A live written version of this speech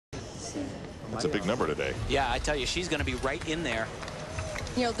That's a big number today. Yeah, I tell you, she's going to be right in there.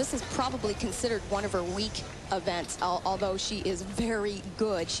 You know, this is probably considered one of her weak events, although she is very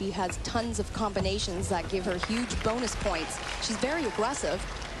good. She has tons of combinations that give her huge bonus points. She's very aggressive,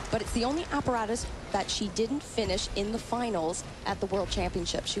 but it's the only apparatus that she didn't finish in the finals at the World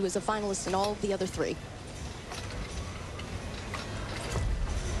Championship. She was a finalist in all of the other three.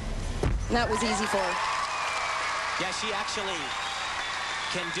 And that was easy for her. Yeah, she actually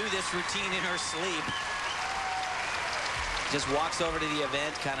can do this routine in her sleep. Just walks over to the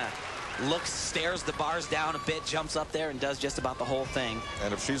event, kind of looks, stares the bars down a bit, jumps up there and does just about the whole thing.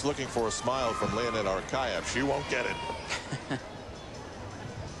 And if she's looking for a smile from Leonid Arkayev, she won't get it.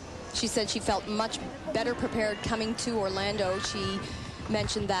 She said she felt much better prepared coming to Orlando. She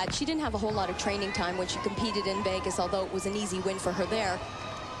mentioned that she didn't have a whole lot of training time when she competed in Vegas, although it was an easy win for her there.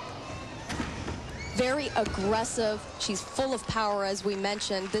 Very aggressive. She's full of power, as we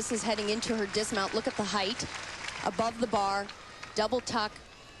mentioned. This is heading into her dismount. Look at the height. Above the bar, double tuck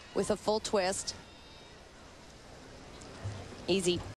with a full twist. Easy.